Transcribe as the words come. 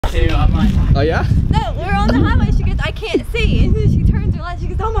too. I'm like, oh yeah? No, we're on the highway. She goes, I can't see. And then she turns her light. She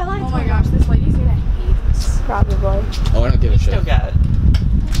goes, oh, my light's Oh my gosh, this lady's gonna hate this. Probably. Oh, I don't give a still shit. got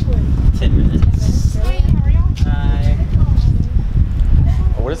 10 minutes. Hi.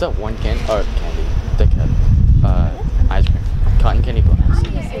 Oh, what is that one candy? Oh, candy. Dickhead. Ice cream. Cotton candy buns.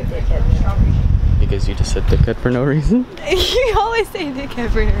 Because you just said dickhead for no reason? You always say dickhead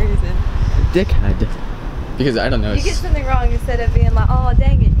for no reason. Dickhead. Because I don't know. You get something wrong instead of being like, oh,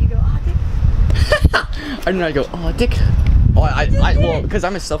 dang it. You go, oh, dick. I do not go, oh, dickhead. Oh, well, because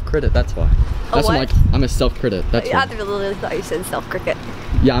I'm a self-critic, that's why. That's what? why I'm a self-critic, that's I why. literally thought you said self-cricket.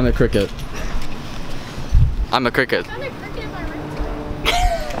 Yeah, I'm a cricket. I'm a cricket. I found a cricket in my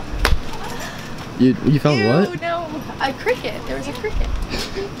room. You found what? No, a cricket. There was a cricket.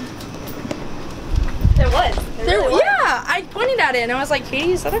 There was. Yeah, I pointed at it and I was like,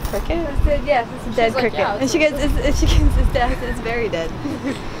 Katie, is that a cricket? I said, yes, it's a dead like, cricket. yeah, and it's she goes, it's dead. It's very dead.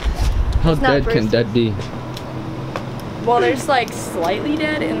 How not dead can bursting. dead be? Well, there's like slightly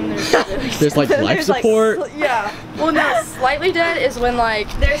dead and there's really There's like life There's, like, support. yeah. Well, no, slightly dead is when like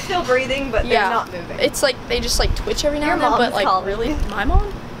They're still breathing, but yeah, they're not moving. it's like they just like twitch every now Your and then, mom's but like calling. really, my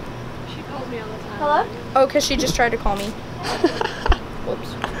mom? She calls me all the time. Hello? Oh, cause she just tried to call me.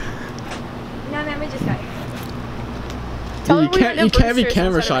 Whoops. No, we just got here. Tell her You we can't went to be Brewster's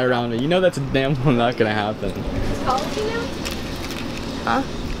camera instead shy of- around me. You know that's damn well not gonna happen. Is calling you now? Huh?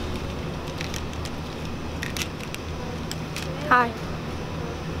 Hi.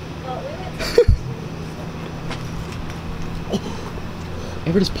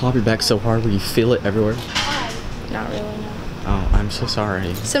 Ever just pop your back so hard where you feel it everywhere? Not really, no. Oh, I'm so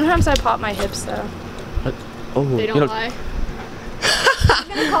sorry. Sometimes I pop my hips though. What? Oh, They don't you know, lie. I'm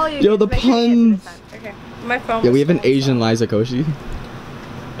gonna call you. Yo, again the to make sure you answer puns. this time. Okay. My phone. Yeah, we was have an full, Asian so- Liza Koshy.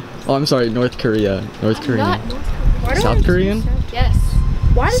 Oh, I'm sorry, North Korea. North Korean. Not North Korea. Why do South I Korean? Yes.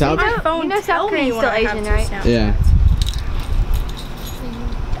 Why does South- my phone You know tell South Korean's me when still I have Asian, two right? Snapchats? Yeah.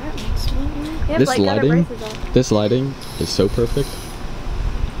 That makes me weird. Yeah, This Blake got her lighting, braces off. this lighting is so perfect.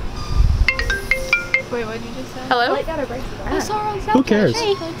 Wait, what did you just say? Hello? Blake got her braces off. I saw her on Who cares?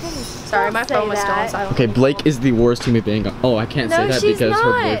 Sorry, my Don't phone say was still on that. silent. Okay, Blake is the worst human being. Oh, I can't say No, that she's because her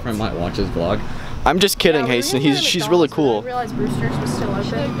not. boyfriend might watch his vlog. I'm just kidding, Yeah, we Hasten. were gonna go to She's really McDonald's, cool. but I realized Brewster's was still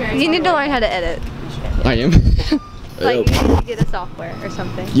open. You need to learn how to edit. I am. Like, Yo. you need to get a software or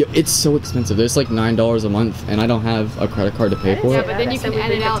something. Yo, it's so expensive. It's like $9 a month, and I don't have a credit card to pay for Yeah, it. but then you So can we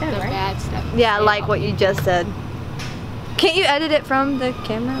edit leave it out the 10, right? bad stuff. Yeah, like what you just said. Can't you edit it from the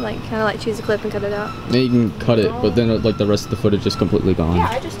camera? Like, kind of like choose a clip and cut it out? Then you can cut it, but then like the rest of the footage is completely gone. Yeah,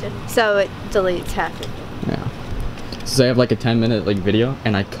 I just did. So it deletes half of it. Yeah. So I have like a 10-minute like video,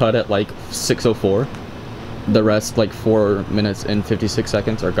 and I cut at like 6:04. The rest, like 4 minutes and 56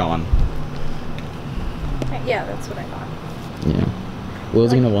 seconds, are gone. Yeah, that's what I thought. Yeah.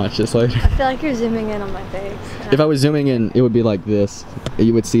 Will's gonna watch this later. I feel like you're zooming in on my face. If I was zooming in, it would be like this.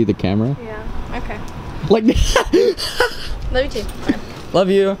 You would see the camera. Yeah. Okay. Like this. Love you too. Bye. Love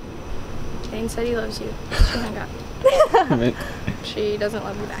you. Jane said he loves you. She hung up. I mean, She doesn't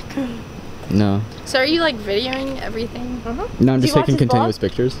love you back. no. So are you like videoing everything? No, I'm Did just you watch taking his continuous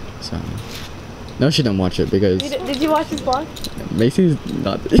pictures. So. No, she didn't watch it because Did you watch his vlog? Macy's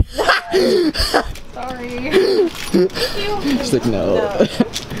not. Sorry. She's like no. No.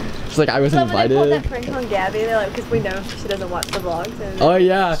 She's like I wasn't They pulled that invited. prank on Gabby. They're like, because we know she doesn't watch the vlogs. And Oh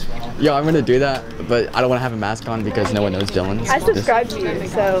yeah. Yo, I'm gonna do that, but I don't want to have a mask on because no one knows Dylan's. I subscribe to you,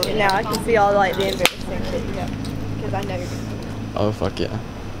 so now I can see all like the embarrassing shit you do. Because I know you're gonna. Oh fuck yeah.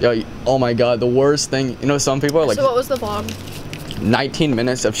 Yo, oh my god, the worst thing. You know, some people are like So what was the vlog? 19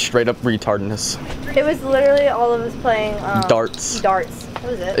 minutes of straight up retardedness. It was literally all of us playing Darts. Darts. That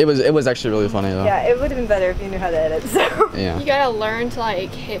was it. It was actually really funny though. Yeah, it would have been better if you knew how to edit. So Yeah. You gotta learn to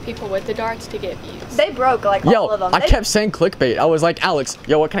like hit people with the darts to get views. they broke like Yo, all of them. I kept saying clickbait. I was like, Alex,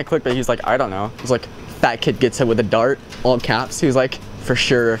 yo, what kind of clickbait? He's like, I don't know. He's like, fat kid gets hit with a dart, all caps. He was like, for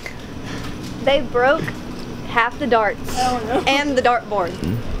sure. They broke half the darts and the dartboard.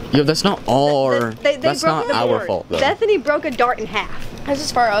 Yo, that's not our. They that's broke not the our board. fault though. Bethany broke a dart in half. That's as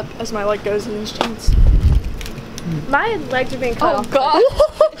far up as my leg goes in these jeans. My legs are being cut off. God.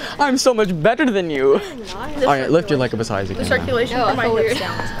 I'm so much better than you. All right, lift your leg up as high as you The can. now. circulation No, from my I feel hips weird.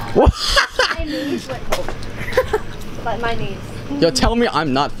 down is gone. My knees went cold. Like my knees. Yo, tell me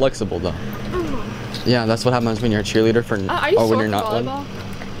I'm not flexible though. Yeah, that's what happens when you're a cheerleader for, Are you or when sore you're for not one.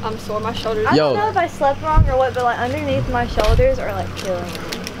 volleyball? I'm sore. My shoulders. I Yo. don't know if I slept wrong or what, but like underneath my shoulders are like killing me.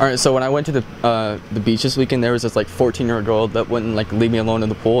 All right, so when I went to the beach this weekend, there was this like 14-year-old girl that wouldn't like leave me alone in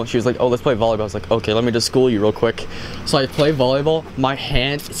the pool. She was like, "Oh, let's play volleyball." I was like, "Okay, let me just school you real quick." So I play volleyball. My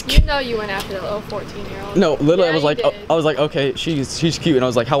hand is. You know you went after the little 14-year-old. No, literally, Yeah, I was like, you did. I was like, okay, she's cute, and I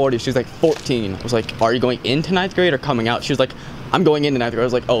was like, how old are you? She's like 14. I was like, are you going into 9th grade or coming out? She was like, I'm going into 9th grade. I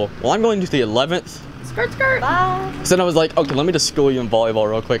was like, oh, well, I'm going to the 11th. Skirt, skirt. Bye. So then I was like, okay, let me just school you in volleyball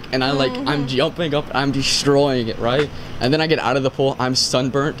real quick. And I like, Mm-hmm. I'm jumping up, I'm destroying it, right? And then I get out of the pool, I'm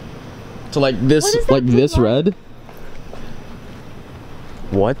sunburnt to like this, What is that like this pool red.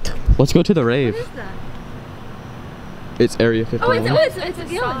 What? Let's go to the rave. What is that? It's Area 51. It's a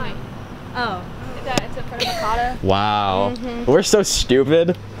sign. Oh. It's in front of Makata. Wow. We're so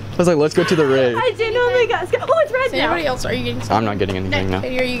stupid. I was like, let's go to the rave. I genuinely got scared. Oh, it's red Is anybody else? Are you getting something? I'm not getting anything now.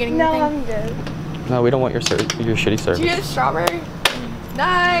 Katie, are you getting No, anything? I'm good. No, we don't want your shitty service. Did you get a strawberry?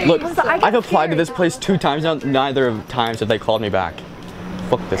 Nice. Look, So I got I've applied to carrots. this place 2 times now. Neither of times have they called me back.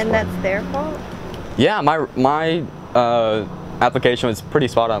 Fuck this And one. that's their fault? Yeah, my application was pretty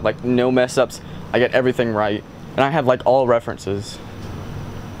spot on. Like no mess ups. I get everything right, and I have like all references.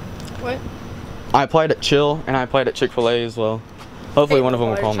 What? I applied at Chill and I applied at Chick-fil-A as well. Hopefully one of them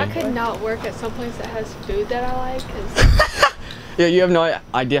will call I me. could not work at some place that has food that I like. 'Cause Yeah, you have no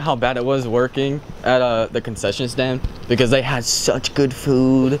idea how bad it was working at the concession stand because they had such good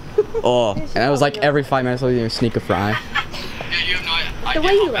food. Oh, and I was like every 5 minutes I was gonna sneak a fry. Yeah, you have no idea The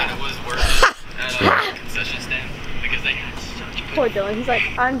way you how bad it was working at the concession stand because they had such good. Poor Dylan. He's like,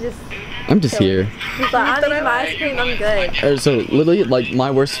 I'm just here. He's like, I need my ice cream. I'm good. So literally, like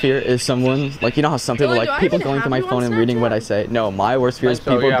my worst fear is someone like you know how some people Dylan, like do I people even going have through my you on phone and reading what I Snapchat? say. No, my worst fear is Like,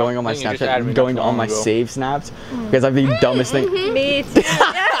 so, people yeah, going on my I think you just Snapchat added me and going not to all too my long ago. save snaps because I have the dumbest thing. Me too.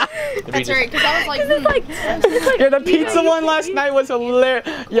 Yeah. that's right. Because I was like, It's like, Yeah, the pizza one last night was hilarious.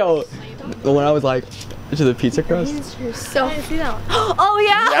 Yo, when I was like, to the pizza crust. you're so. I didn't see that one. Oh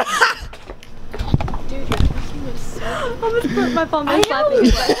yeah. Dude, your fucking is so. I almost put my phone by slapping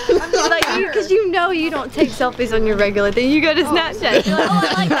you. Like you, because you know you don't take selfies on your regular thing. You go to Snapchat. You're like, oh,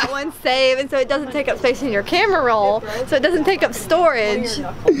 I like that one, save, and so it doesn't take up space in your camera roll, so it doesn't take up storage.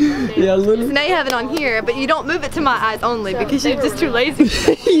 So Yeah, literally. now you have it on here, but you don't move it to my eyes only because you're just too lazy.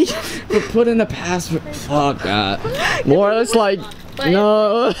 But put in a password. Fuck that. More or less like,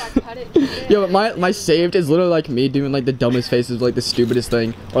 no. Yo, but my saved is literally like me doing like the dumbest faces, like the stupidest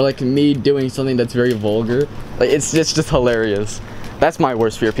thing, or like me doing something that's very vulgar. Like it's just hilarious. That's my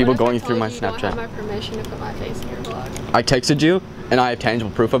worst fear. People going through my You don't have Snapchat. my permission to put my face in your vlog. I texted you, and I have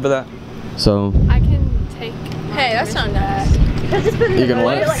tangible proof of that. So I can take. Hey, that's not nice. Just put it in You the gonna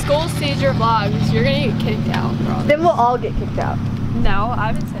let room. it? If school sees your vlogs, you're gonna get kicked out, bro. Then we'll all get kicked out. No, I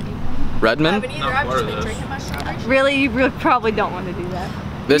haven't said anything. I Redmond, haven't either. I've just been drinking my strawberry. Really, you really probably don't want to do that.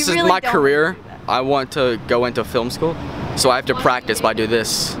 this You is really my don't career. wanna do that. I want to go into film school, so I have to practice by do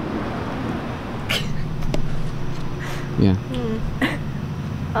this. Yeah.